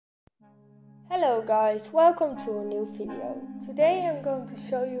Hello guys, welcome to a new video. Today I'm going to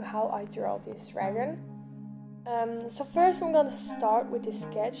show you how I draw this dragon. So first I'm going to start with this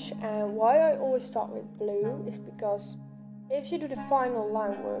sketch, and why I always start with blue is because if you do the final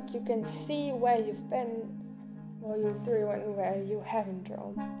line work you can see where you've been, what you drew and where you haven't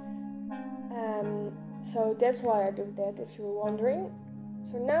drawn. So that's why I do that, if you were wondering.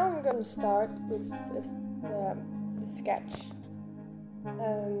 So now I'm going to start with the sketch.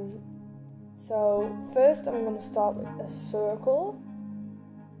 So first I'm going to start with a circle,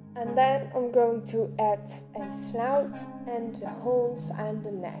 and then I'm going to add a snout and the horns and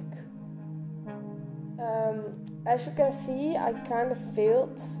the neck. As you can see, I kind of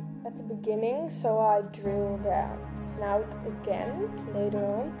failed at the beginning, so I drew the snout again later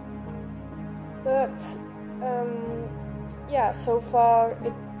on. But yeah, so far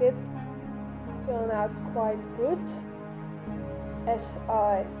it did turn out quite good, as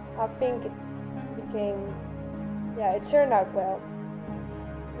I think it turned out well.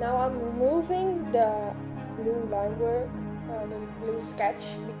 Now I'm removing the blue line work, the blue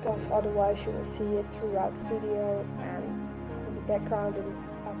sketch, because otherwise you will see it throughout the video and in the background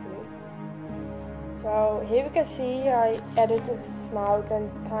it's ugly. So here you can see I added the snout and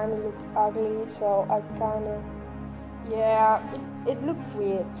it kind of looked ugly, so I kind of, it looked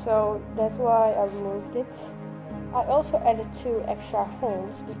weird, so that's why I removed it. I also added 2 extra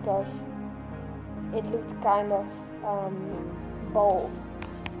horns because it looked kind of bold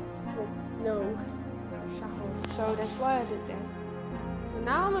with no extra horns, so that's why I did that. So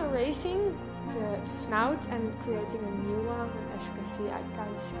now I'm erasing the snout and creating a new one, and as you can see I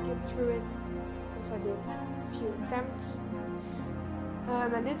kind of skipped through it because I did a few attempts.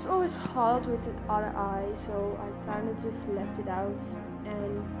 And it's always hard with the other eye, so I kind of just left it out,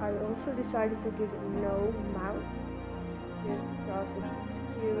 and I also decided to give it no mouth just because it looks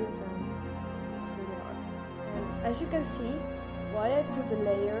cute and it's really hard. And as you can see, why I put the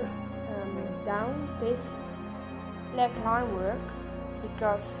layer down this black line work,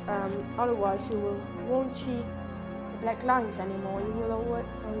 because otherwise you won't see the black lines anymore. You will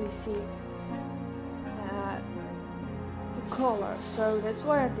only see the color, so that's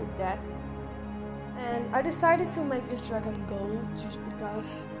why I did that. And I decided to make this dragon gold just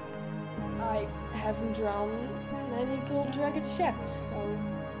because I haven't drawn many gold dragons yet, so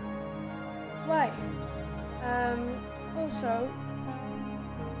that's why. Also,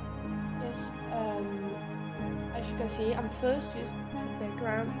 yes, as you can see, I'm first just the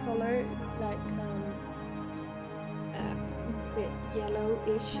background color, like a bit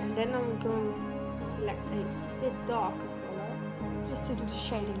yellowish, and then I'm going to select a bit darker color just to do the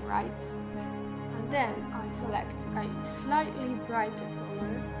shading right. And then I select a slightly brighter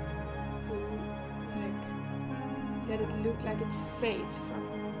color to let it look like it fades from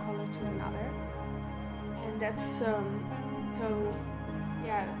one color to another. And that's so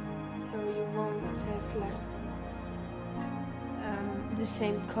you won't have like the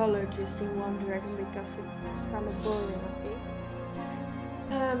same color just in one dragon, because it's kind of boring, I think.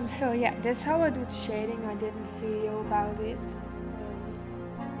 So yeah, that's how I do the shading. I did a video about it.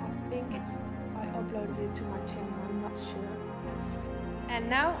 I think I uploaded it to my channel, I'm not sure. And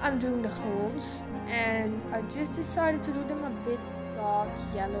now I'm doing the horns, and I just decided to do them a bit dark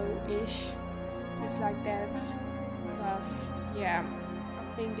yellowish, just like that, because yeah, I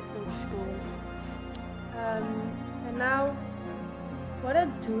think it looks cool. And now what I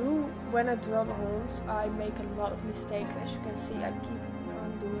do when I draw the horns, I make a lot of mistakes. As you can see, I keep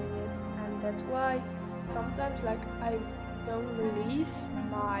on doing it, and that's why sometimes like I don't release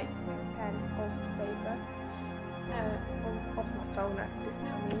my pen off the paper, off my phone I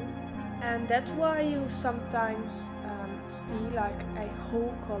mean, and that's why you sometimes see like a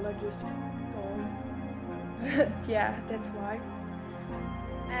whole color just gone. Yeah, that's why.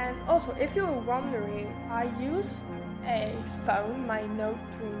 And also, if you're wondering, I use a phone, my Note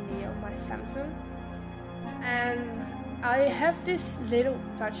 3 Neo, my Samsung, and I have this little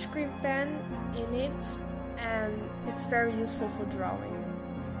touchscreen pen in it, and it's very useful for drawing.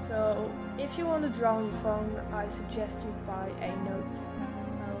 So if you want to draw on your phone, I suggest you buy a Note phone.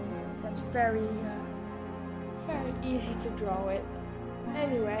 That's very easy to draw it.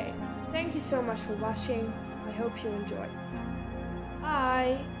 Anyway, thank you so much for watching. I hope you enjoyed.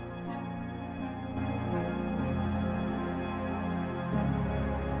 Bye!